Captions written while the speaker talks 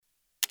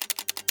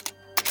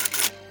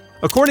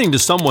According to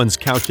someone's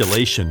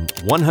calculation,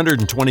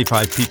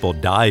 125 people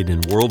died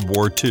in World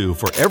War II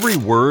for every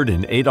word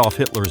in Adolf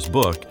Hitler's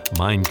book,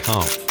 Mein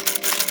Kampf.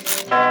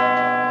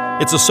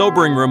 It's a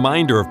sobering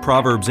reminder of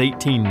Proverbs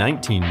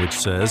 18:19, which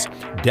says,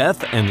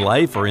 "Death and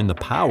life are in the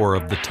power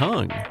of the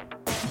tongue."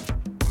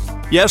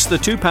 Yes, the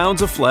 2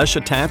 pounds of flesh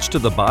attached to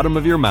the bottom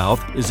of your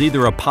mouth is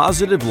either a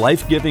positive,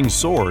 life-giving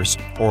source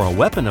or a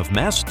weapon of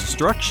mass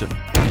destruction.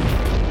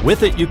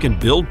 With it, you can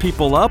build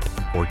people up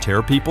or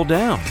tear people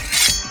down.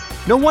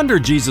 No wonder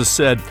Jesus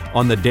said,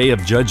 on the day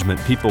of judgment,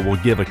 people will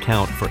give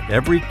account for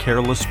every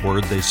careless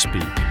word they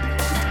speak.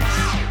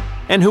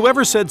 And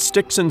whoever said,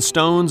 "Sticks and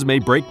stones may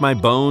break my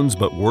bones,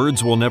 but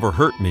words will never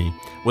hurt me,"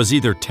 was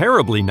either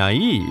terribly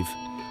naive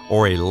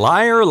or a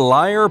liar,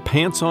 liar,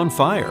 pants on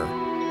fire.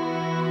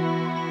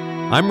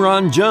 I'm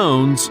Ron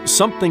Jones.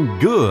 Something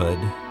good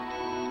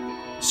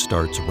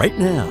starts right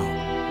now.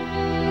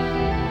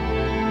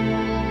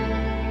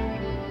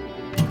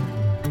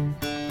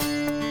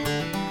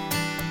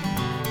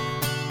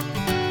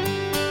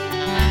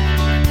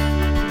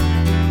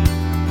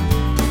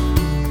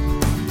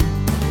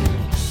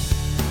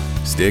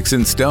 Sticks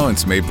and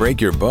stones may break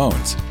your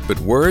bones, but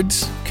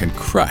words can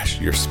crush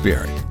your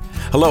spirit.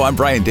 Hello, I'm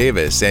Brian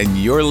Davis, and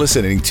you're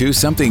listening to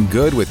Something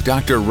Good with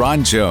Dr.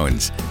 Ron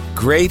Jones.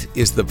 Great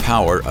is the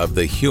power of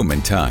the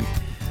human tongue.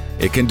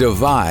 It can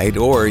divide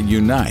or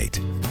unite,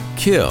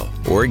 kill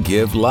or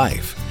give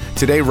life.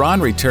 Today, Ron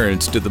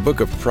returns to the book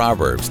of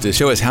Proverbs to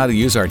show us how to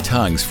use our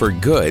tongues for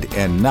good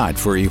and not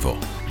for evil,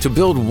 to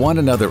build one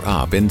another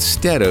up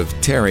instead of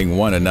tearing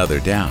one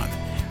another down.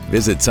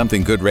 Visit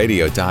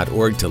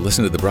somethinggoodradio.org to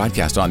listen to the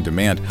broadcast on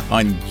demand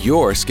on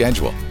your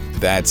schedule.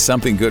 That's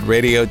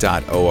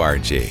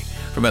somethinggoodradio.org.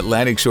 From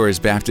Atlantic Shores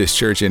Baptist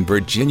Church in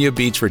Virginia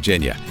Beach,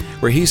 Virginia,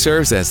 where he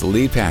serves as the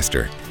lead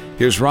pastor.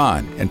 Here's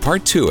Ron and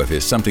part 2 of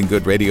his Something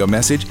Good radio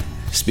message,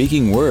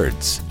 Speaking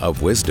Words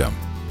of Wisdom.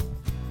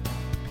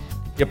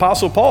 The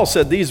Apostle Paul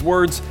said these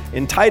words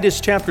in Titus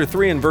chapter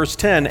 3 and verse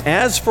 10,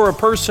 "As for a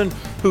person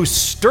who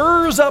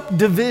stirs up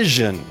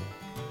division,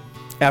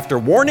 after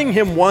warning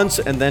him once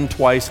and then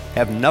twice,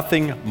 have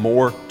nothing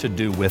more to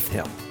do with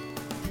him."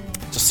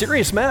 It's a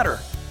serious matter.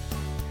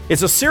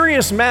 It's a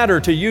serious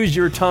matter to use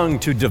your tongue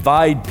to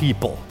divide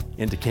people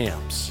into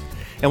camps.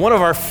 And one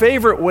of our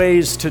favorite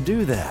ways to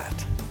do that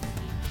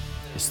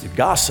is through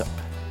gossip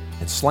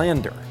and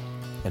slander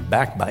and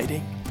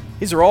backbiting.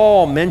 These are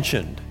all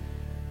mentioned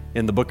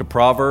in the book of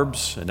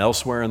Proverbs and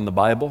elsewhere in the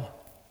Bible.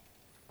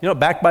 You know what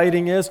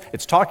backbiting is?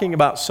 It's talking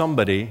about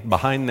somebody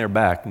behind their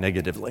back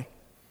negatively.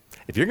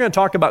 If you're going to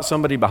talk about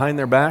somebody behind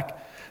their back,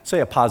 say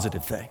a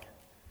positive thing.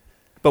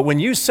 But when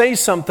you say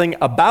something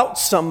about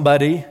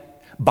somebody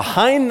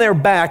behind their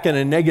back in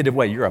a negative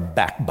way, you're a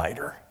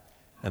backbiter.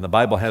 And the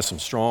Bible has some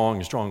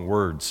strong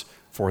words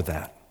for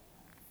that.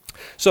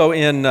 So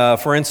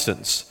for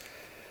instance,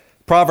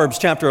 Proverbs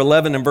chapter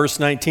 11 and verse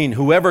 19,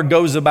 "Whoever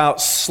goes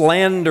about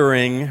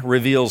slandering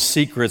reveals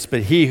secrets,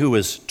 but he who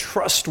is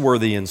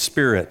trustworthy in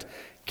spirit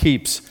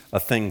keeps a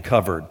thing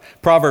covered."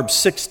 Proverbs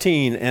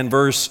 16 and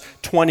verse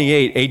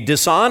 28, "A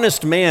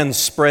dishonest man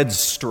spreads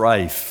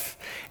strife,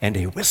 and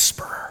a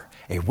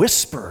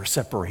whisper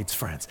separates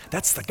friends."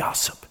 That's the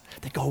gossip.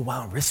 They go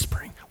around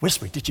whispering.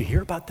 "Did you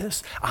hear about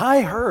this?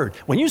 I heard."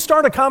 When you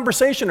start a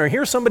conversation or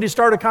hear somebody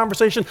start a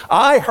conversation,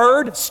 "I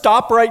heard,"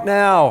 stop right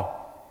now.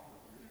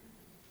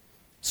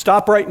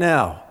 Stop right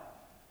now.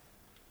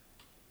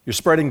 You're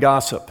spreading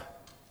gossip.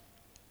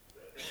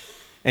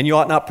 And you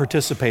ought not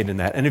participate in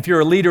that. And if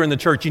you're a leader in the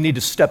church, you need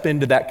to step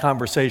into that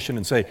conversation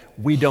and say,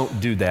 "We don't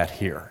do that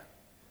here."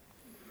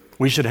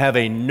 We should have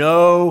a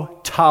no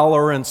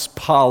tolerance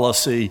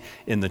policy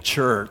in the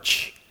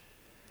church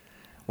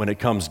when it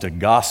comes to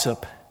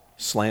gossip,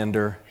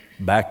 slander,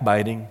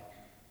 backbiting.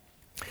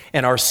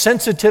 And our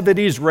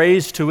sensitivity is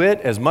raised to it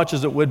as much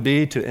as it would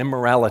be to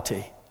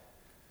immorality.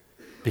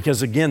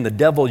 Because again, the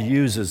devil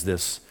uses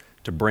this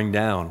to bring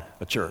down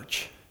a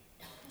church.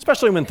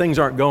 Especially when things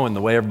aren't going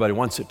the way everybody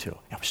wants it to.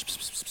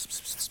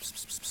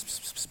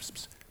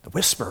 The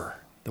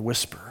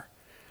whisper.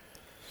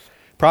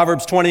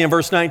 Proverbs 20 and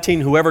verse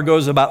 19, "Whoever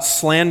goes about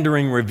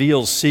slandering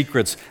reveals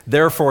secrets.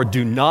 Therefore,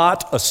 do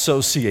not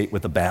associate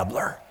with a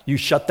babbler." You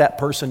shut that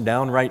person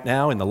down right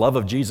now in the love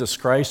of Jesus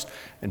Christ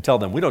and tell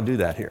them, "We don't do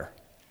that here."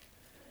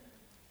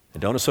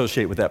 And don't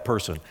associate with that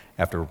person.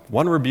 After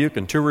 1 rebuke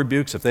and 2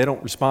 rebukes, if they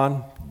don't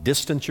respond,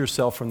 distance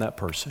yourself from that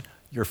person.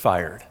 You're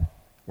fired.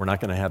 We're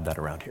not going to have that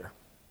around here.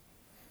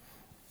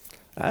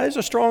 These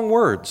are strong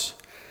words.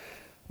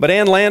 But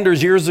Ann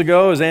Landers years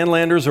ago, as Ann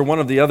Landers or one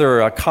of the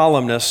other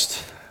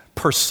columnists,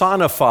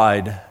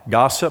 personified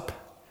gossip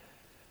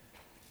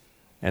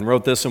and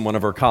wrote this in one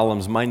of her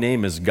columns, "My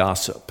name is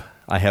gossip.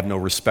 I have no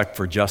respect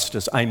for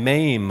justice. I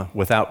maim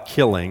without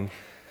killing.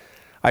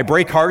 I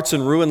break hearts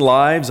and ruin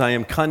lives. I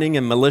am cunning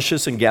and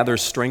malicious and gather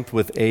strength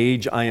with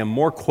age. I am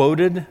more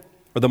quoted,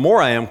 or the more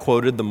I am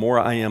quoted, the more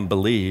I am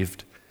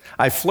believed.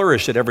 I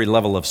flourish at every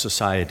level of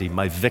society.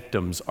 My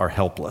victims are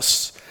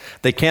helpless.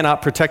 They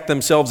cannot protect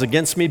themselves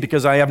against me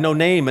because I have no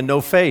name and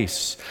no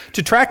face.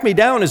 To track me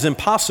down is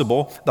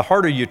impossible. The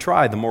harder you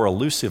try, the more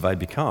elusive I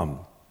become.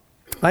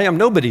 I am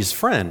nobody's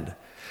friend.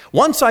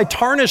 Once I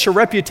tarnish a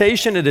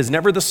reputation, it is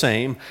never the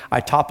same.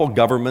 I topple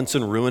governments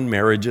and ruin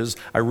marriages.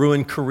 I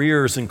ruin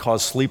careers and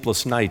cause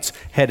sleepless nights,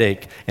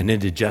 headache, and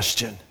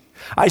indigestion.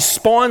 I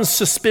spawn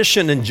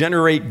suspicion and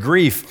generate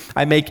grief.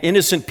 I make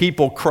innocent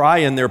people cry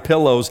in their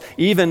pillows.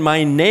 Even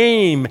my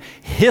name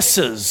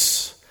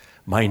hisses.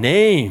 My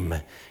name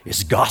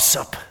is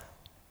gossip.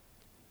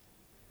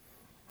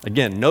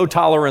 Again, no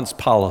tolerance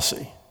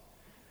policy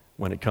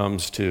when it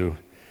comes to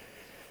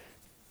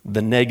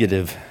the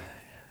negative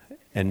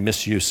and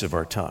misuse of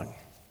our tongue.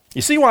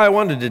 You see why I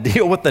wanted to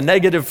deal with the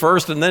negative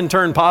first and then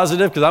turn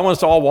positive? Because I want us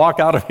to all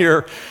walk out of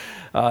here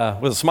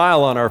with a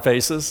smile on our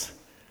faces.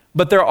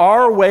 But there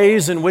are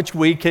ways in which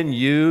we can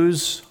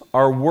use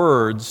our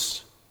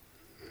words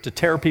to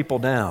tear people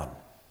down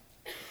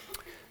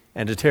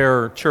and to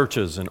tear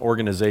churches and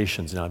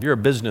organizations. Now, if you're a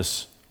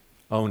business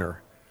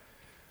owner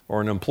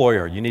or an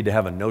employer, you need to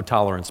have a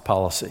no-tolerance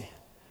policy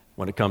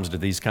when it comes to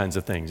these kinds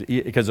of things,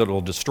 because it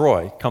will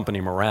destroy company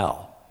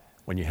morale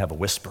when you have a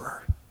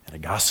whisperer and a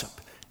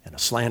gossip and a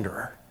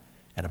slanderer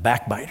and a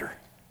backbiter.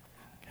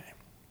 Okay.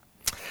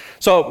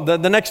 So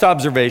the next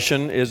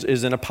observation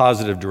is in a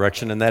positive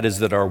direction, and that is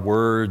that our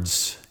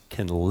words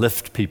can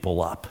lift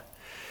people up.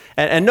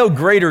 And no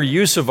greater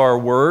use of our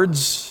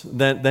words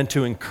than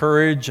to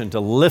encourage and to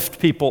lift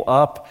people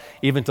up,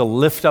 even to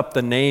lift up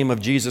the name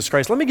of Jesus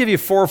Christ. Let me give you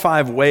 4 or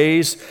 5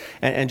 ways,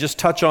 and just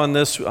touch on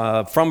this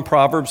from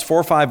Proverbs, 4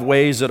 or 5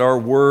 ways that our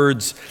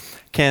words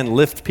can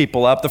lift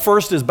people up. The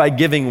first is by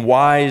giving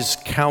wise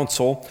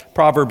counsel.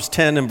 Proverbs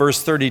 10 and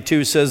verse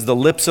 32 says, "The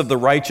lips of the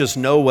righteous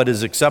know what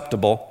is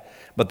acceptable,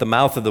 but the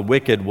mouth of the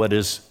wicked what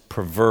is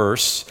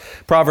perverse."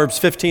 Proverbs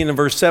 15 and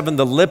verse 7,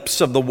 "The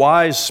lips of the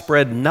wise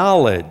spread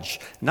knowledge,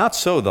 not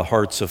so the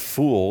hearts of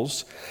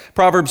fools."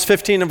 Proverbs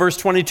 15 and verse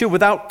 22,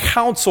 "Without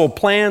counsel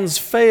plans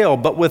fail,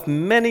 but with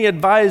many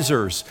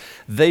advisors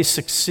they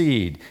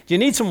succeed." Do you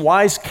need some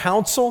wise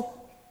counsel?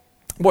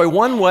 Boy,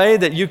 one way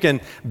that you can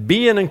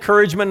be an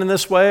encouragement in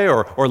this way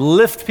or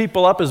lift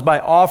people up is by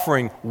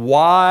offering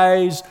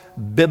wise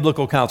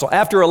biblical counsel.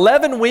 After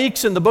 11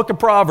 weeks in the book of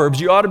Proverbs,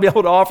 you ought to be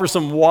able to offer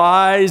some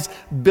wise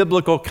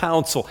biblical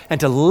counsel and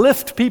to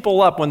lift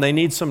people up when they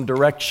need some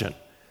direction.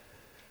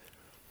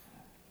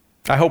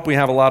 I hope we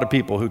have a lot of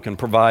people who can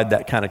provide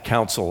that kind of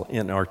counsel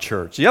in our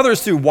church. The other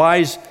is through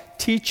wise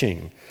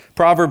teaching.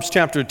 Proverbs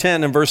chapter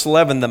 10 and verse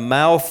 11, "The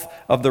mouth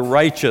of the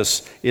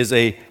righteous is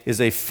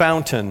a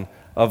fountain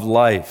of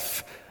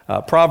life."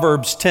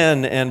 Proverbs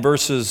 10 and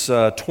verses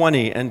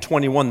 20 and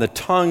 21, "The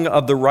tongue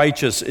of the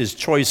righteous is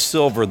choice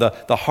silver.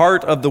 The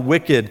heart of the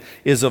wicked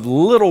is of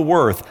little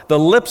worth. The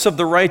lips of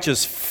the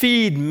righteous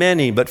feed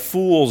many, but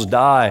fools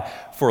die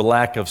for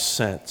lack of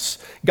sense."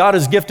 God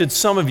has gifted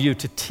some of you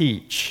to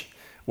teach,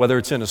 whether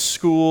it's in a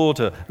school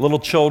to little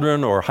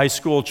children or high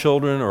school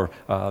children or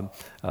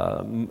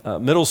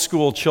middle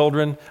school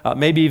children,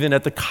 maybe even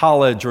at the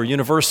college or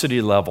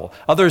university level.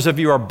 Others of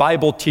you are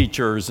Bible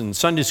teachers and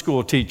Sunday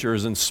school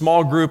teachers and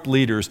small group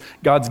leaders.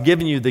 God's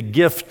given you the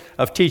gift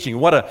of teaching.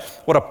 What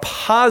a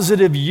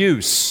positive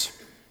use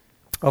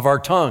of our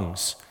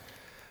tongues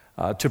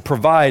to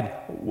provide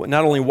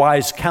not only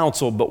wise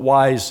counsel, but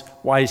wise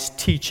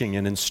teaching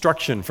and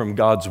instruction from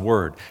God's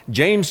Word.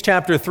 James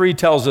chapter 3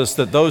 tells us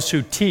that those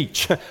who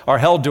teach are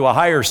held to a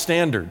higher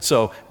standard.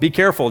 So be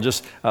careful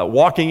just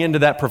walking into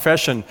that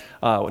profession,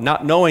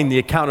 not knowing the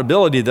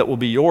accountability that will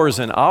be yours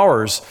and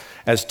ours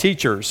as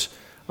teachers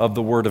of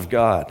the Word of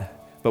God.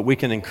 But we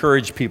can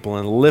encourage people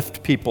and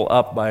lift people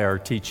up by our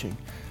teaching.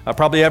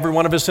 Probably every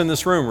one of us in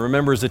this room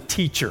remembers a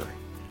teacher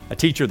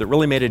that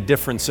really made a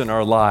difference in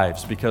our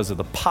lives because of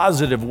the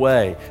positive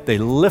way they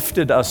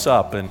lifted us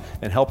up and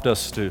helped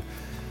us to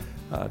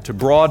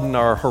broaden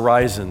our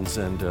horizons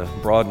and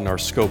broaden our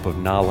scope of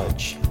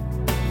knowledge.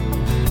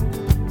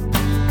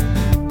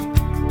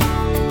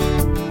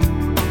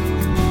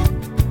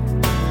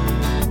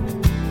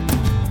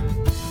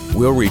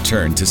 We'll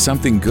return to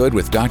Something Good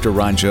with Dr.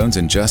 Ron Jones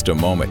in just a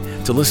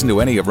moment. To listen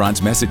to any of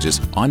Ron's messages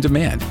on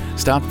demand,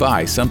 stop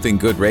by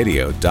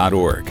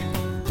somethinggoodradio.org.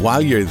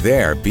 While you're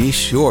there, be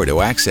sure to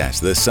access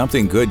the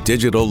Something Good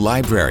digital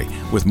library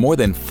with more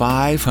than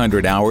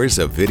 500 hours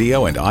of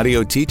video and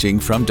audio teaching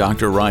from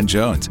Dr. Ron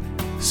Jones.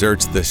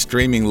 Search the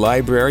streaming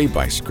library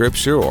by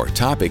scripture or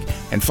topic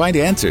and find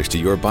answers to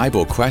your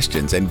Bible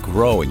questions and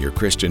grow in your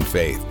Christian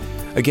faith.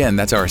 Again,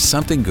 that's our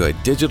Something Good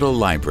digital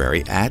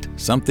library at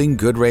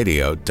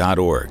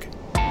somethinggoodradio.org.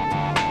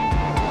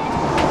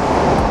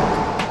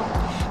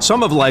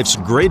 Some of life's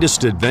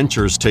greatest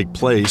adventures take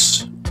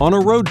place on a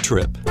road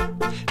trip.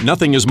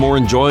 Nothing is more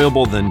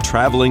enjoyable than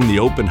traveling the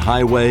open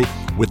highway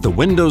with the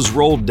windows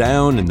rolled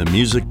down and the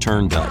music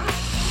turned up.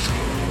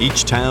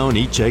 Each town,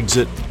 each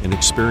exit, an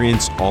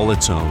experience all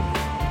its own.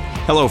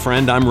 Hello,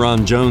 friend. I'm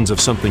Ron Jones of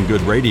Something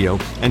Good Radio,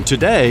 and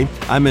today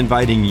I'm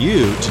inviting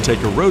you to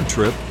take a road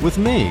trip with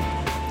me.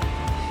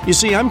 You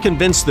see, I'm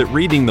convinced that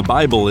reading the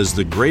Bible is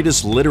the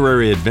greatest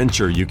literary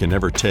adventure you can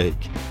ever take.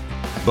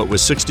 But with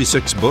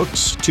 66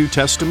 books, 2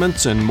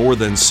 testaments, and more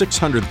than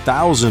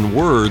 600,000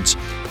 words,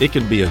 it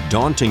can be a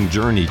daunting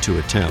journey to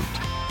attempt.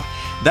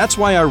 That's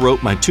why I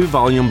wrote my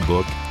 2-volume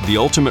book, The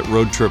Ultimate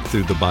Road Trip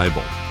Through the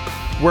Bible,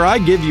 where I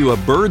give you a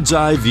bird's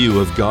eye view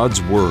of God's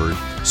Word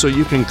so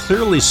you can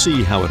clearly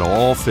see how it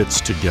all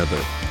fits together.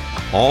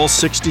 All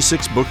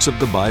 66 books of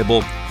the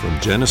Bible from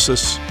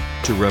Genesis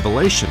to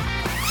Revelation.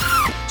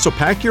 So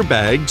pack your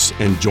bags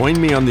and join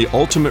me on the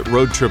ultimate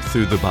road trip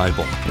through the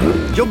Bible.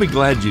 You'll be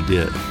glad you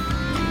did.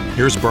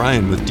 Here's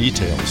Brian with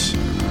details.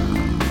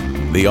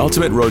 The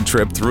Ultimate Road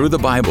Trip Through the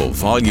Bible,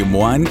 Volume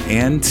 1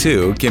 and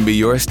 2 can be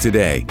yours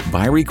today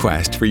by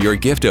request for your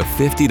gift of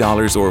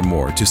 $50 or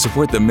more to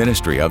support the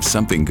ministry of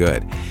Something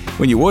Good.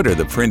 When you order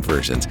the print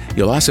versions,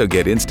 you'll also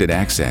get instant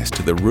access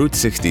to the Route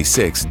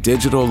 66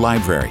 Digital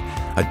Library,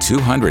 a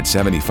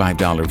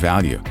 $275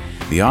 value.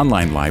 The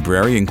online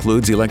library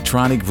includes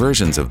electronic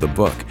versions of the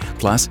book,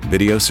 plus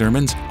video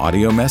sermons,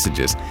 audio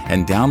messages,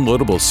 and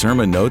downloadable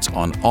sermon notes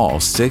on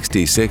all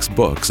 66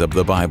 books of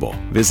the Bible.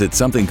 Visit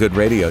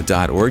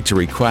somethinggoodradio.org to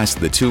request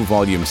the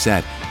 2-volume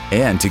set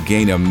and to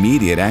gain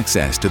immediate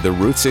access to the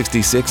Route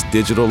 66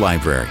 Digital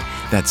Library.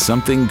 That's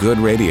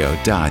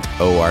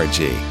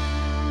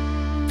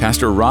somethinggoodradio.org.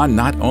 Pastor Ron,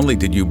 not only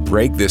did you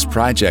break this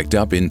project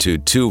up into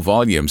 2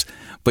 volumes,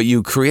 but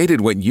you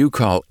created what you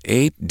call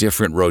 8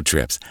 different road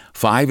trips,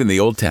 5 in the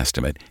Old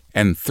Testament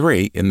and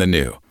 3 in the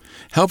New.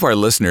 Help our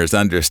listeners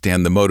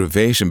understand the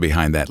motivation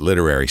behind that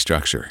literary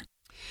structure.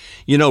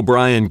 You know,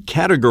 Brian,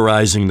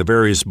 categorizing the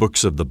various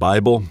books of the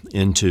Bible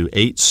into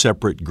 8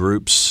 separate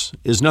groups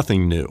is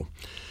nothing new.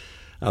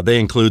 They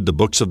include the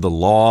books of the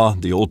law,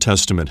 the Old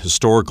Testament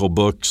historical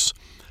books,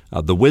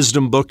 the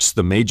wisdom books,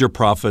 the major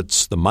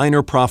prophets, the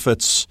minor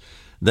prophets.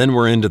 Then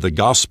we're into the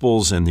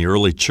Gospels and the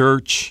early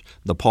church,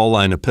 the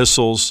Pauline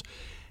epistles,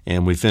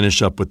 and we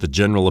finish up with the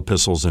general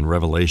epistles and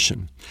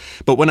Revelation.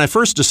 But when I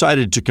first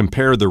decided to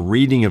compare the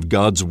reading of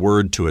God's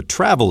Word to a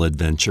travel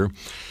adventure,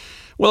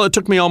 well, it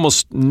took me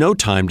almost no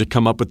time to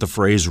come up with the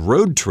phrase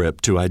road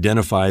trip to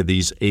identify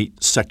these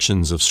 8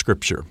 sections of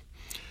Scripture.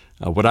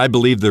 What I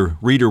believe the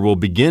reader will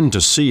begin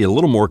to see a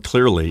little more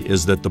clearly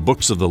is that the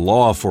books of the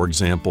law, for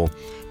example,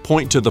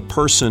 point to the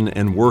person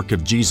and work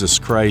of Jesus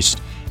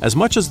Christ as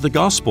much as the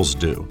Gospels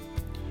do.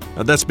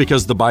 That's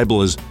because the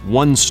Bible is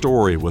one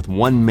story with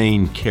one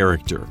main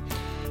character.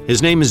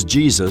 His name is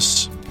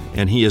Jesus,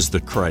 and he is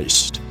the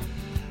Christ.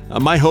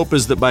 My hope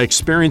is that by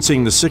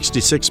experiencing the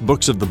 66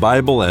 books of the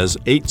Bible as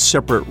 8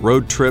 separate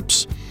road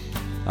trips,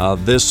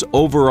 this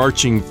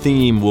overarching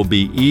theme will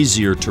be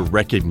easier to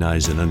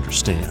recognize and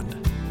understand.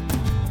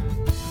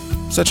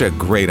 Such a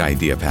great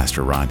idea,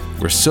 Pastor Ron.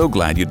 We're so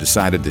glad you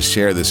decided to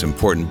share this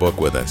important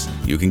book with us.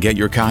 You can get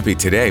your copy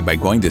today by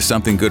going to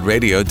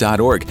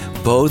somethinggoodradio.org.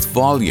 Both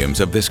volumes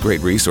of this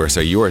great resource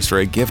are yours for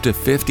a gift of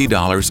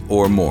 $50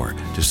 or more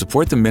to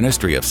support the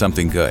ministry of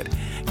Something Good.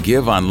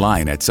 Give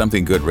online at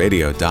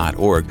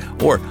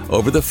somethinggoodradio.org or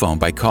over the phone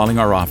by calling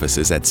our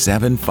offices at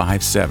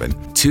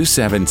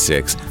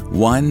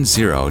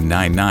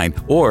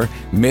 757-276-1099 or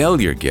mail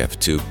your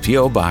gift to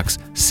P.O. Box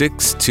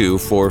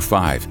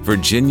 6245,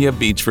 Virginia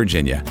Beach,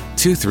 Virginia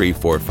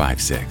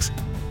 23456.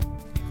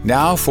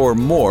 Now for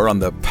more on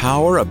the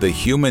power of the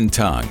human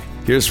tongue.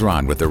 Here's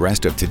Ron with the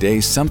rest of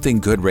today's Something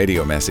Good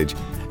radio message,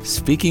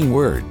 Speaking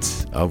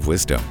Words of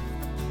Wisdom.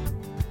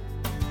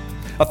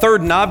 A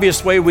third and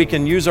obvious way we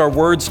can use our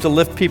words to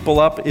lift people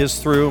up is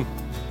through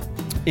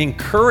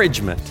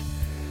encouragement.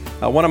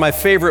 One of my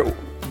favorite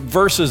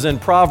verses in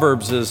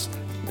Proverbs is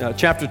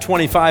chapter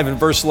 25 and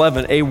verse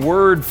 11. A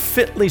word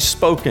fitly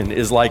spoken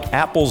is like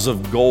apples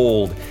of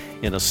gold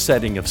in a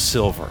setting of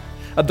silver.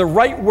 The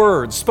right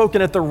word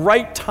spoken at the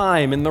right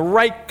time in the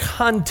right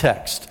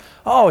context.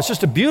 Oh, it's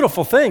just a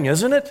beautiful thing,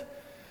 isn't it?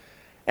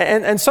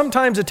 And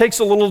sometimes it takes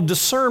a little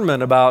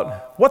discernment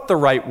about what the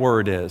right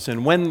word is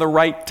and when the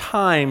right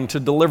time to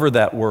deliver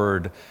that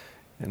word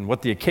and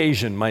what the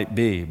occasion might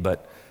be.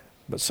 But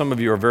some of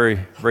you are very,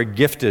 very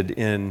gifted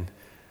in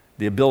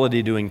the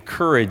ability to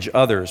encourage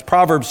others.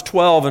 Proverbs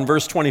 12 and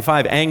verse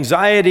 25,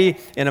 anxiety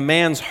in a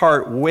man's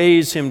heart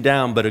weighs him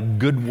down, but a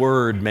good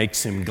word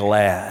makes him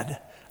glad.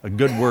 A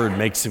good word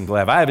makes him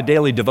glad. I have a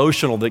daily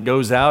devotional that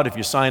goes out if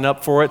you sign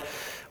up for it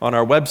on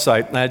our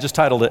website, and I just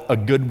titled it, A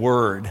Good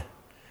Word.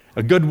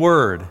 A good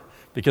word,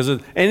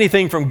 because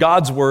anything from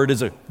God's word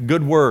is a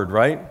good word,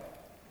 right?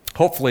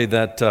 Hopefully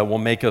that will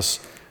make us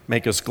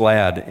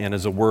glad and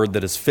is a word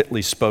that is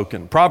fitly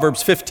spoken.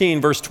 Proverbs 15,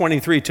 verse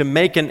 23, to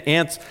make an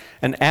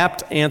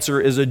apt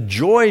answer is a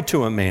joy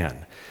to a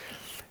man,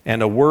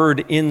 and a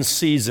word in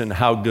season,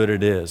 how good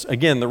it is.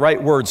 Again, the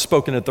right word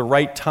spoken at the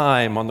right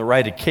time on the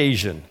right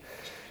occasion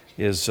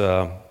is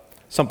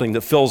something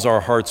that fills our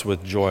hearts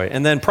with joy.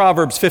 And then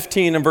Proverbs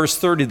 15 and verse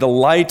 30, the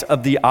light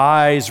of the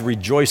eyes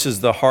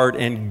rejoices the heart,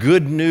 and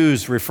good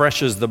news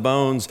refreshes the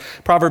bones.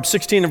 Proverbs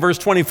 16 and verse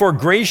 24,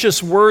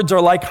 gracious words are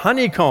like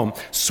honeycomb,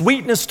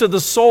 sweetness to the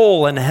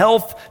soul and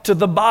health to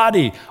the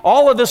body.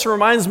 All of this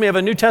reminds me of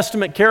a New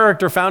Testament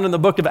character found in the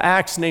book of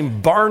Acts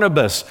named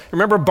Barnabas.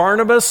 Remember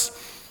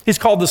Barnabas? He's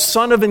called the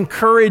son of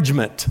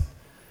encouragement.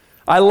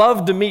 I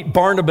love to meet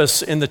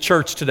Barnabas in the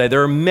church today.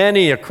 There are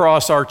many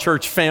across our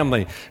church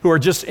family who are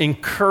just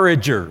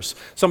encouragers.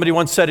 Somebody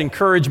once said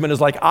encouragement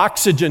is like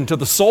oxygen to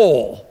the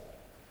soul.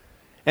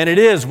 And it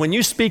is. When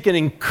you speak an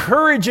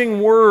encouraging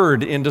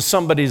word into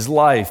somebody's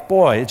life,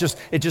 boy,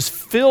 it just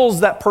fills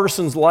that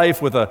person's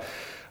life with a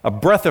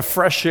breath of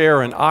fresh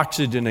air and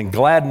oxygen and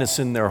gladness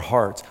in their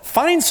hearts.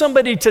 Find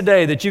somebody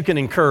today that you can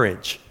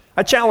encourage.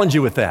 I challenge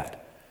you with that.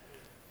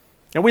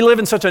 And we live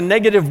in such a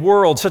negative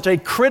world, such a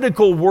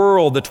critical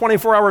world. The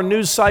 24-hour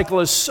news cycle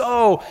is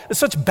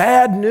such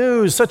bad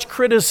news, such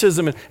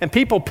criticism, and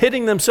people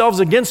pitting themselves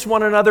against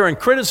one another and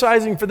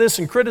criticizing for this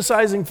and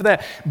criticizing for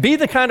that. Be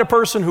the kind of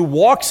person who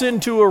walks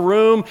into a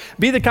room,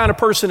 be the kind of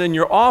person in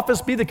your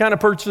office, be the kind of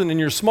person in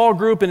your small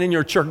group and in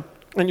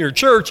your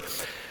church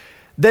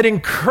that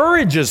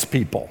encourages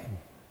people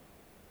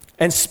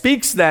and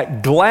speaks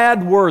that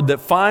glad word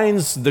that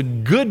finds the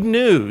good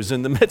news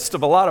in the midst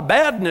of a lot of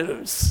bad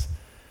news.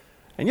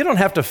 And you don't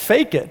have to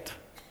fake it,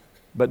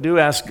 but do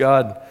ask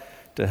God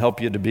to help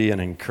you to be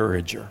an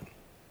encourager.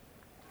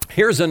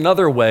 Here's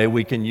another way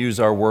we can use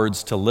our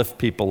words to lift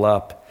people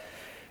up,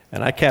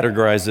 and I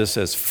categorize this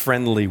as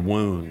friendly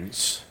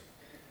wounds.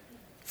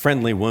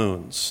 Friendly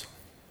wounds.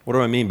 What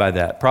do I mean by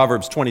that?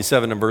 Proverbs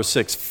 27 and verse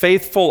 6,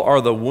 faithful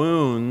are the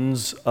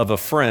wounds of a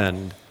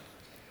friend,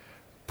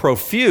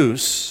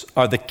 profuse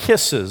are the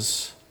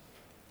kisses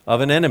of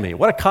an enemy.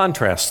 What a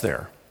contrast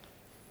there.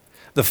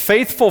 The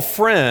faithful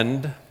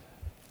friend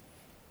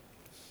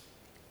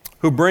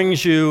who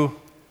brings you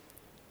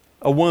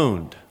a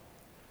wound,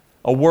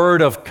 a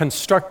word of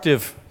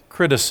constructive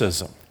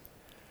criticism.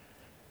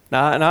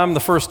 Now, and I'm the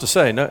first to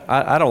say, no,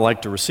 I don't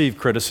like to receive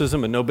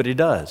criticism, and nobody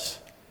does.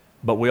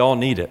 But we all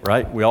need it,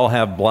 right? We all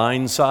have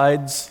blind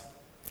sides.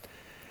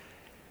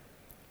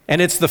 And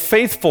it's the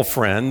faithful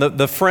friend,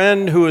 the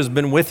friend who has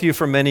been with you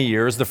for many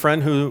years, the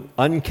friend who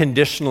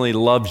unconditionally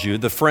loves you,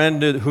 the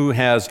friend who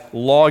has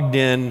logged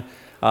in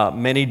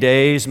many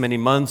days, many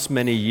months,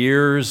 many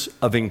years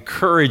of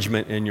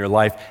encouragement in your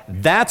life.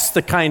 That's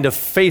the kind of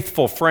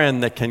faithful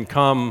friend that can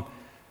come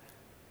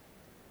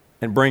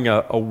and bring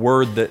a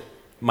word that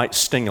might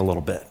sting a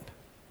little bit,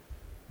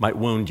 might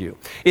wound you.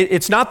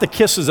 It's not the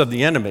kisses of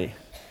the enemy.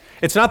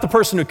 It's not the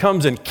person who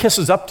comes and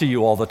kisses up to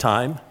you all the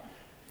time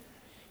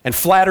and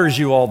flatters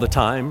you all the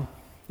time,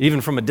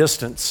 even from a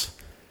distance,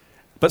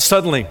 but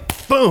suddenly,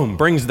 boom,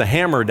 brings the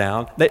hammer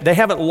down. They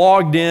haven't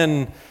logged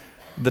in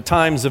the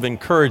times of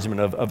encouragement,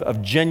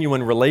 of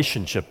genuine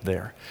relationship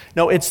there.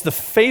 No, it's the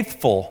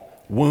faithful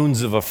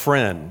wounds of a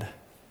friend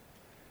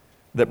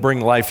that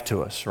bring life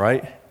to us,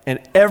 right? And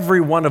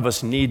every one of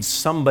us needs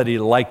somebody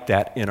like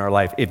that in our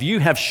life. If you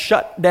have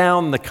shut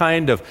down the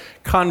kind of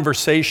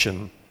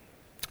conversation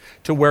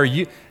to where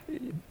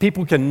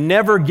people can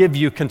never give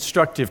you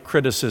constructive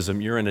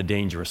criticism, you're in a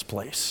dangerous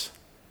place.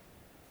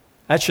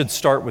 That should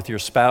start with your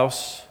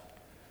spouse,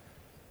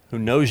 who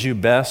knows you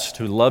best,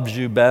 who loves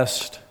you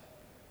best,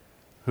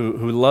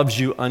 who loves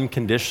you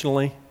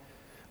unconditionally.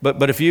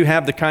 But if you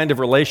have the kind of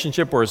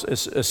relationship where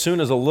as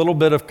soon as a little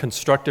bit of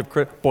constructive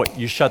boy,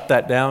 you shut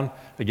that down,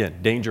 again,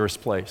 dangerous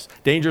place.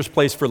 Dangerous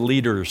place for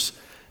leaders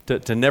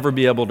to never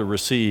be able to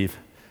receive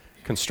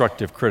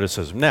constructive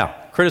criticism. Now,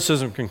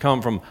 criticism can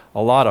come from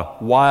a lot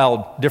of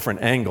wild,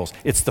 different angles.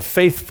 It's the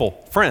faithful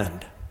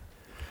friend.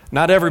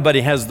 Not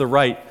everybody has the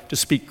right to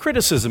speak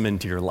criticism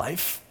into your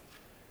life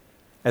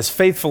as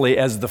faithfully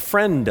as the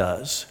friend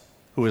does,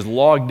 who has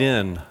logged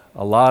in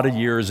a lot of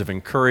years of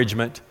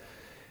encouragement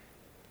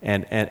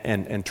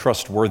and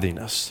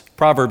trustworthiness.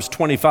 Proverbs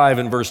 25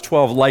 and verse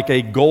 12, like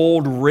a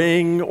gold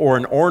ring or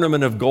an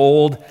ornament of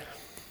gold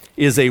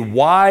is a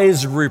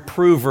wise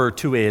reprover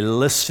to a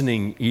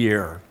listening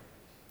ear.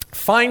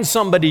 Find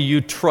somebody you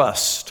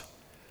trust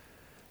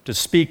to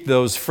speak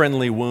those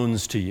friendly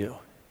wounds to you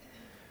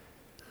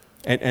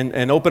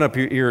and open up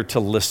your ear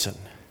to listen.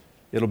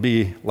 It'll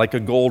be like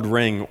a gold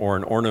ring or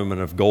an ornament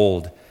of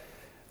gold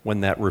when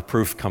that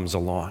reproof comes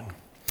along.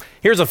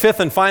 Here's a fifth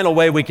and final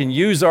way we can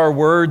use our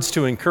words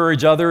to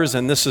encourage others,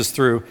 and this is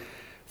through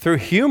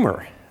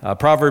humor.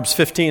 Proverbs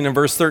 15 and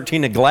verse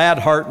 13, a glad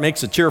heart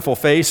makes a cheerful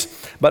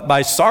face, but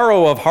by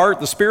sorrow of heart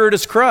the spirit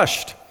is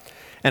crushed.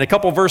 And a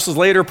couple verses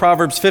later,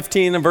 Proverbs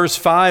 15 and verse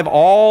 5,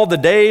 all the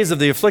days of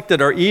the afflicted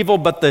are evil,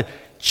 but the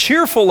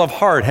cheerful of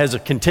heart has a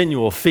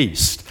continual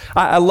feast.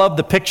 I love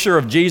the picture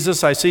of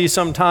Jesus I see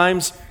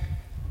sometimes.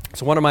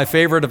 It's one of my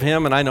favorite of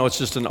him, and I know it's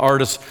just an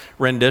artist's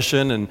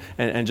rendition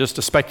and just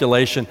a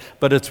speculation,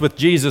 but it's with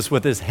Jesus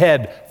with his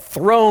head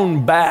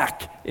thrown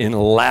back in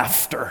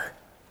laughter.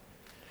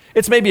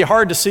 It's maybe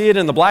hard to see it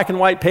in the black and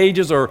white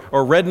pages or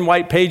red and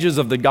white pages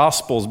of the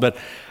Gospels, but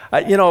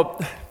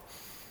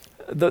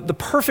the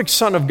perfect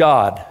Son of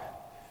God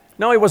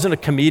No, he wasn't a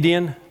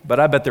comedian, but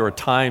I bet there were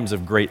times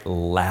of great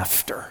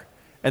laughter.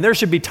 And there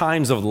should be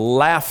times of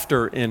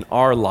laughter in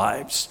our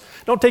lives.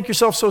 Don't take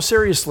yourself so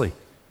seriously,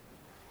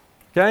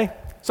 okay?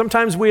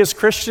 Sometimes we as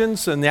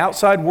Christians and the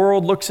outside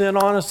world looks in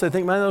on us, they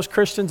think, man, those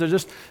Christians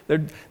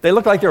they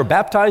look like they were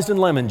baptized in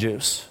lemon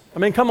juice. I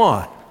mean, come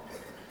on.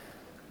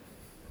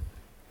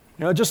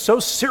 Just so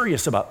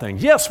serious about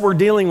things. Yes, we're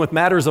dealing with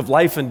matters of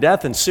life and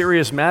death and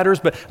serious matters,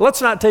 but let's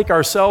not take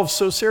ourselves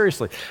so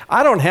seriously.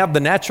 I don't have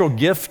the natural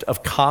gift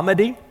of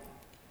comedy.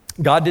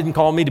 God didn't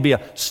call me to be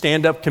a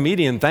stand-up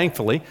comedian,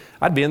 thankfully.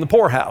 I'd be in the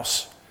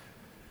poorhouse.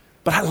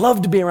 But I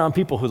love to be around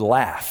people who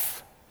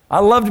laugh. I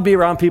love to be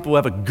around people who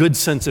have a good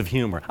sense of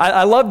humor.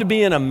 I love to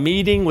be in a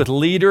meeting with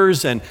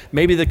leaders and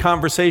maybe the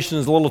conversation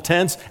is a little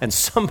tense and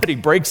somebody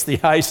breaks the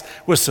ice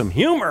with some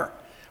humor.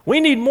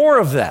 We need more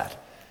of that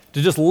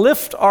to just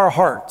lift our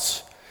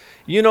hearts.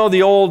 You know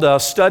the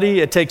old study,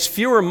 it takes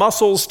fewer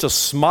muscles to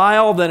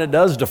smile than it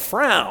does to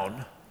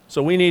frown.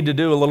 So we need to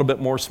do a little bit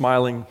more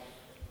smiling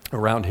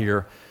around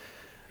here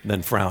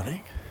than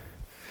frowning.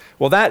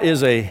 Well, that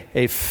is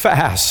a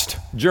fast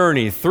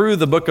journey through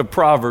the book of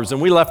Proverbs,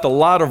 and we left a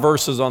lot of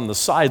verses on the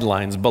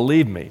sidelines,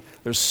 believe me.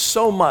 There's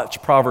so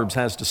much Proverbs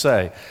has to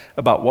say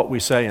about what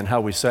we say and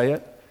how we say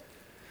it.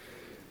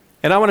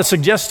 And I want to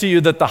suggest to you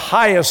that the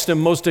highest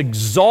and most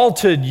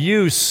exalted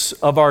use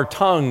of our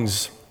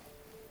tongues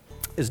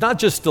is not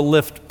just to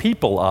lift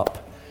people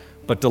up,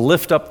 but to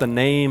lift up the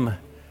name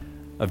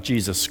of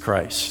Jesus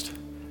Christ.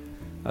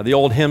 The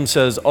old hymn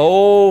says,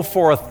 "Oh,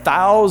 for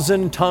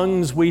 1,000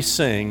 tongues we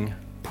sing,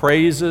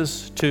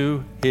 praises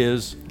to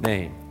his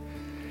name."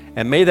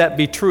 And may that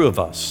be true of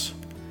us,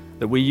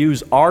 that we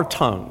use our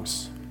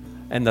tongues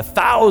and the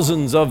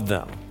thousands of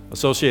them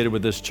associated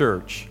with this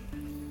church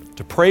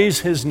to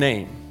praise his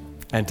name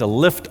and to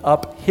lift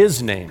up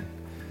his name.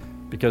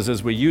 Because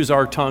as we use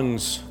our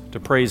tongues to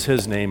praise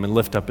his name and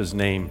lift up his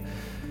name,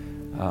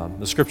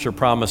 the scripture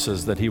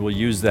promises that he will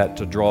use that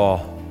to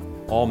draw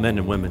all men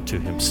and women to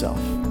himself.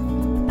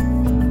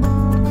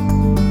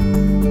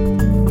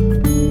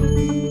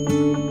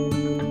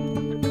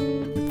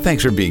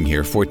 Thanks for being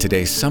here for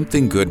today's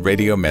Something Good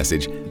radio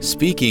message,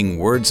 Speaking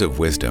Words of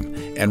Wisdom.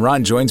 And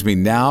Ron joins me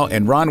now.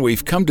 And Ron,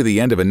 we've come to the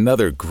end of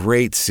another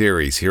great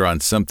series here on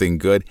Something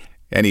Good.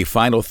 Any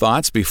final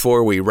thoughts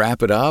before we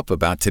wrap it up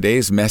about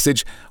today's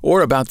message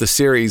or about the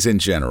series in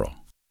general?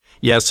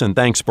 Yes, and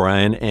thanks,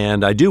 Brian.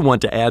 And I do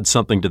want to add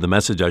something to the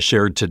message I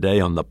shared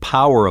today on the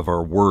power of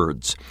our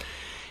words.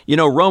 You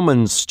know,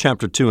 Romans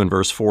chapter 2 and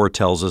verse 4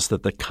 tells us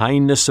that the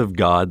kindness of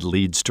God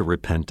leads to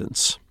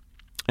repentance.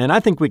 And I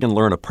think we can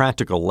learn a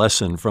practical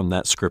lesson from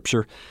that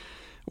scripture.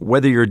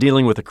 Whether you're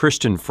dealing with a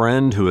Christian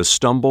friend who has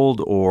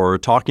stumbled or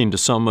talking to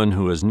someone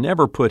who has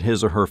never put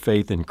his or her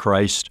faith in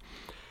Christ,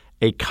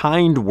 a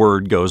kind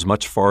word goes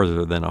much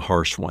farther than a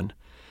harsh one.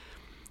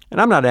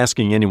 And I'm not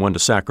asking anyone to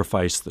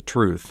sacrifice the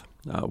truth.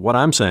 What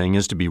I'm saying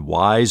is to be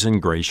wise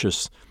and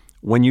gracious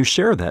when you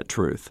share that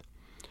truth.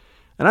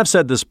 And I've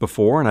said this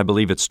before, and I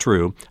believe it's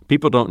true.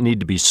 People don't need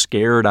to be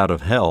scared out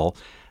of hell.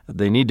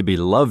 They need to be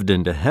loved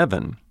into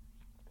heaven.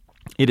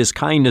 It is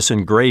kindness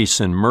and grace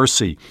and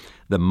mercy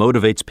that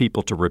motivates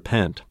people to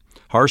repent.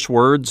 Harsh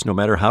words, no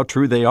matter how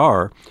true they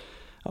are,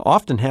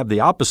 often have the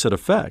opposite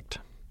effect.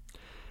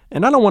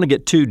 And I don't want to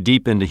get too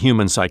deep into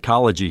human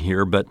psychology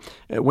here, but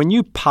when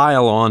you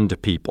pile on to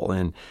people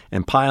and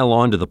pile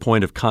on to the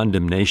point of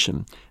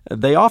condemnation,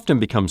 they often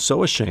become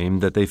so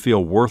ashamed that they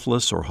feel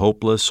worthless or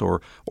hopeless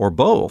or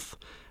both,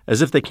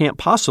 as if they can't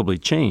possibly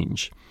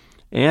change,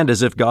 and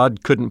as if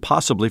God couldn't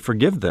possibly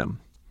forgive them.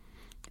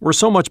 We're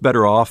so much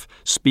better off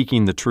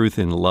speaking the truth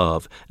in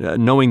love,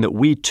 knowing that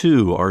we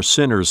too are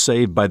sinners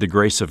saved by the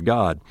grace of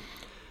God,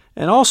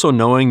 and also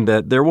knowing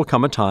that there will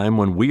come a time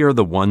when we are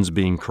the ones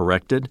being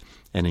corrected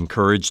and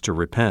encouraged to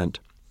repent.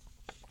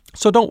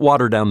 So don't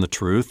water down the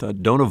truth,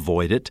 don't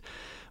avoid it,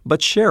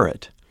 but share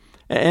it.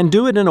 And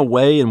do it in a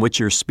way in which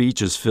your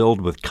speech is filled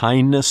with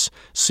kindness,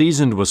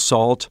 seasoned with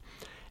salt,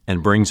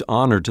 and brings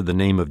honor to the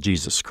name of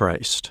Jesus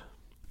Christ.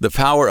 The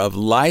power of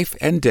life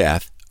and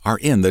death are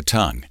in the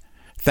tongue.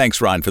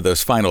 Thanks, Ron, for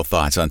those final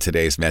thoughts on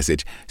today's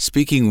message,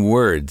 Speaking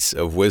Words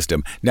of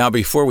Wisdom. Now,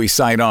 before we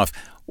sign off,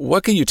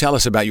 what can you tell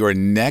us about your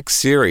next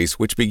series,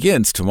 which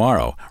begins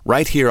tomorrow,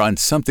 right here on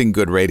Something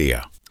Good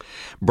Radio?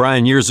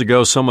 Brian, years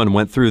ago, someone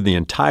went through the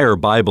entire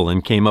Bible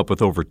and came up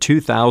with over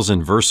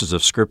 2,000 verses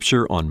of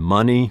Scripture on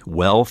money,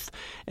 wealth,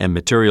 and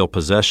material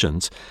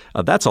possessions.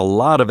 That's a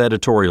lot of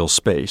editorial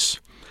space.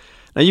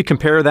 Now, you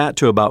compare that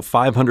to about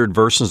 500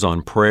 verses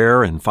on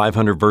prayer and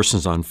 500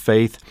 verses on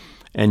faith,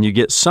 and you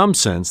get some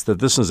sense that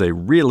this is a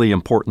really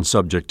important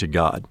subject to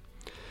God.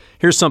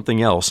 Here's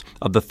something else.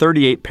 Of the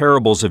 38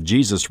 parables of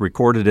Jesus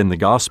recorded in the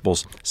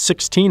Gospels,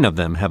 16 of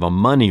them have a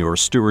money or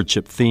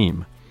stewardship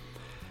theme.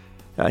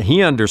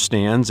 He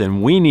understands,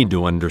 and we need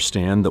to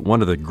understand, that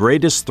one of the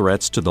greatest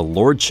threats to the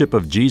lordship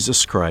of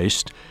Jesus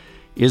Christ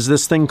is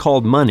this thing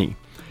called money.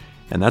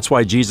 And that's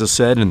why Jesus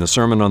said in the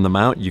Sermon on the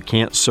Mount, you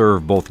can't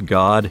serve both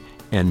God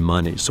and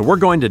money. So we're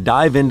going to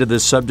dive into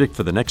this subject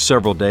for the next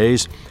several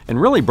days.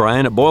 And really,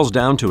 Brian, it boils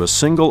down to a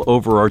single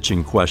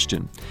overarching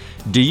question.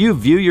 Do you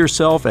view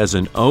yourself as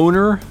an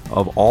owner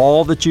of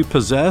all that you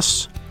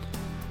possess,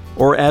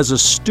 or as a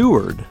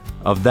steward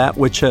of that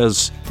which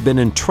has been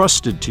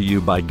entrusted to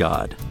you by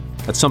God?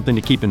 That's something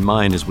to keep in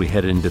mind as we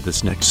head into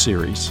this next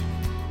series.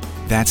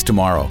 That's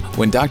tomorrow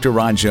when Dr.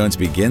 Ron Jones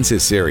begins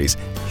his series,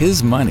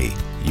 His Money,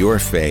 Your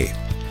Faith.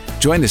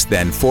 Join us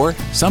then for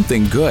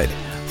Something Good.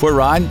 For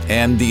Ron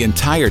and the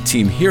entire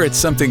team here at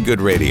Something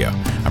Good Radio,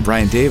 I'm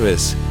Brian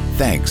Davis.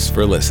 Thanks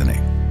for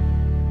listening.